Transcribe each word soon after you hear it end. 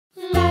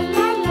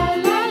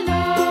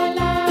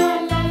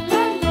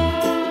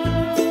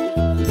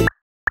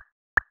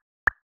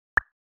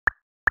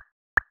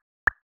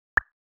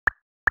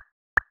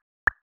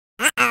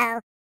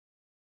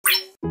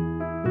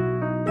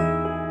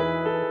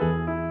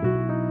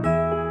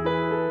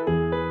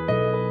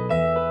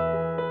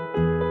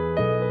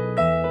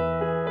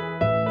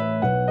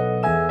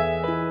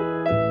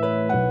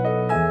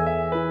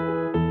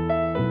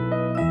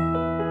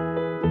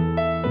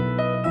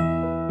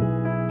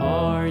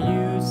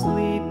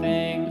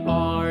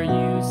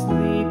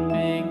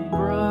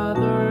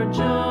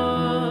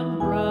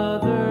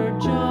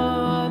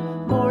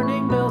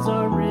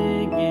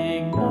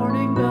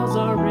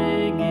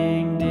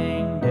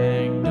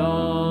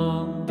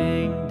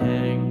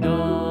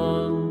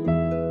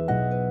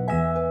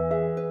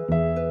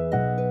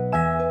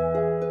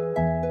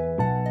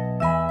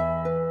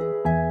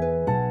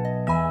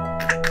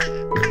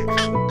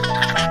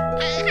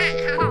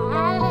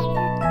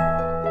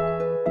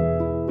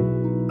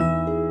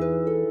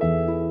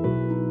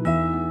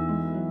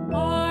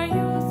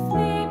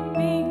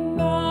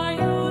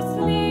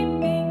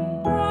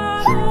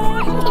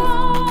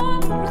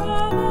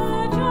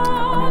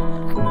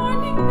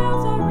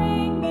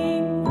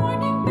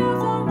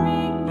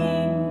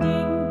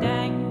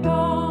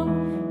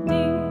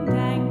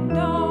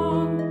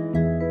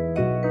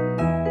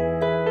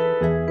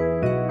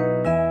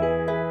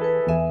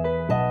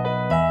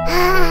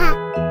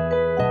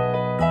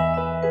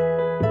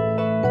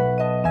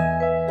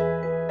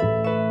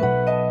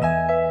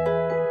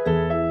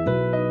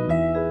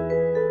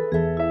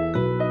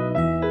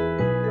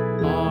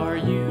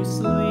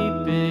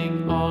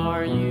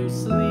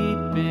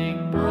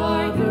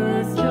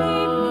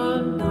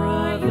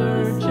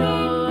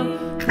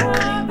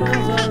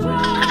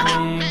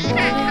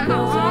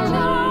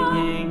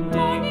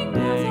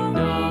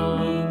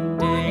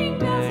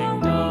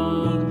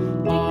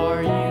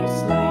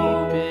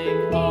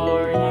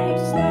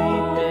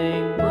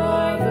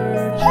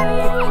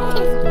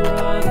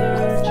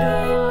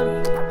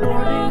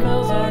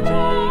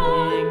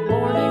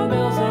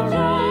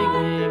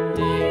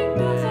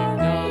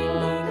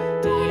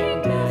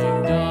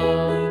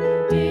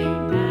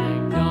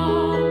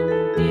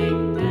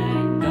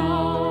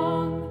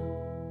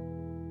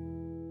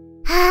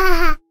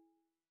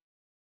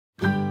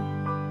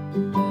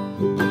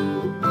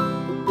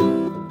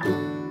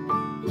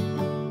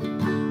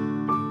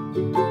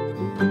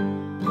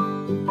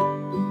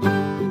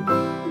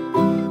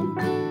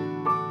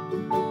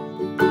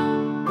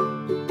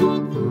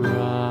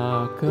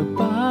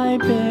Rock-a-bye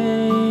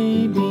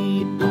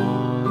baby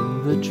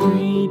on the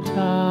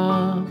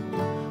treetop.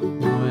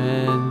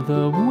 When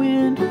the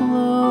wind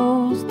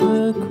blows,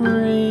 the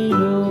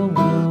cradle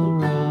will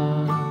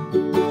rock.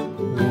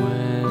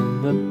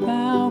 When the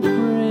bough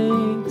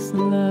breaks,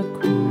 the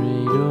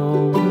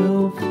cradle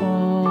will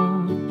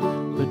fall.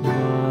 But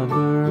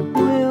Mother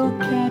will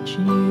catch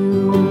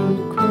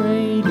you,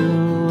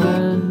 cradle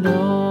and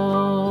all.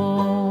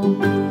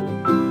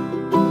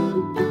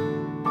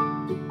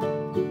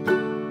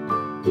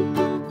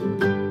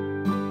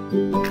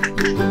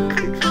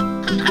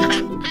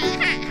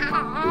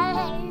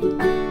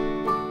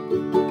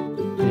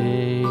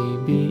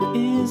 Baby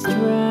is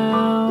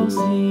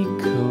drowsy,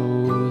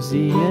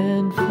 cozy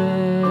and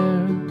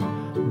fair.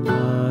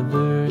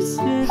 Mother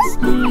sits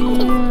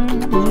near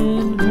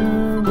in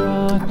her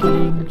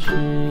rocking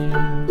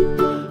chair.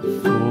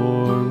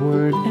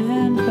 Forward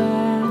and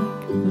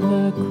back,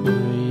 the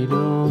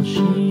cradle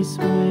she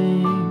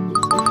swings.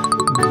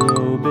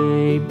 Though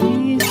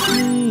baby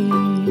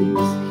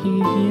sleeps, he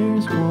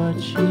hears what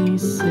she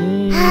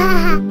sings.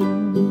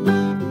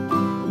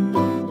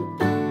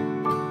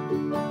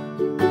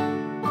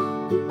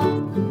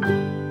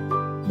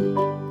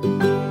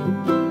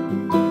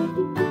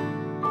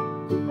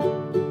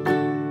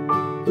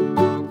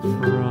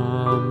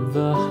 From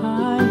the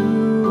high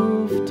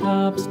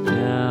rooftops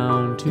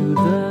down to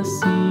the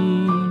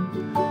sea,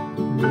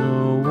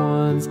 no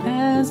one's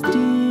as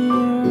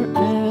dear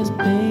as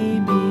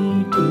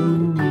baby to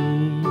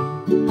me.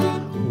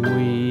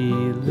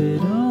 Wee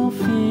little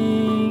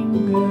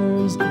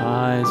fingers,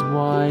 eyes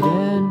wide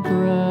and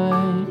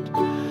bright,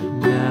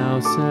 now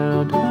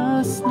sound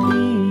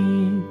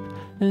asleep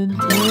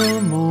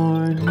until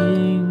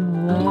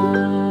morning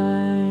light.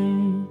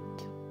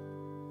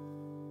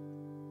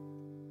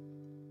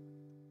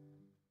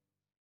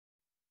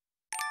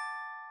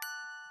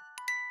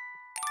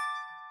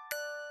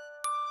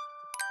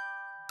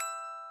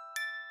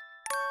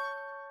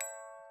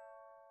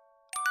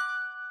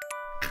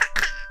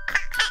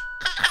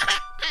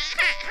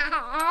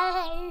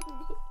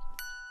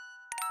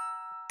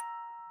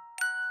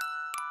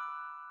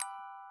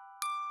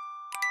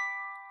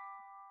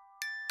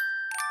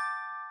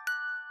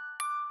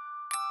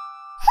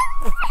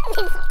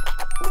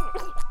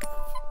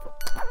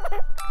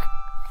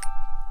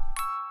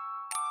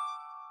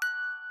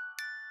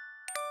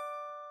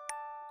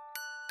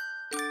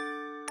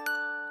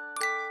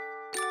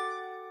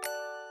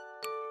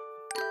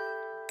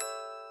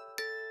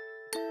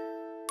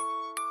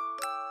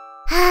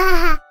 Ha ha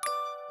ha!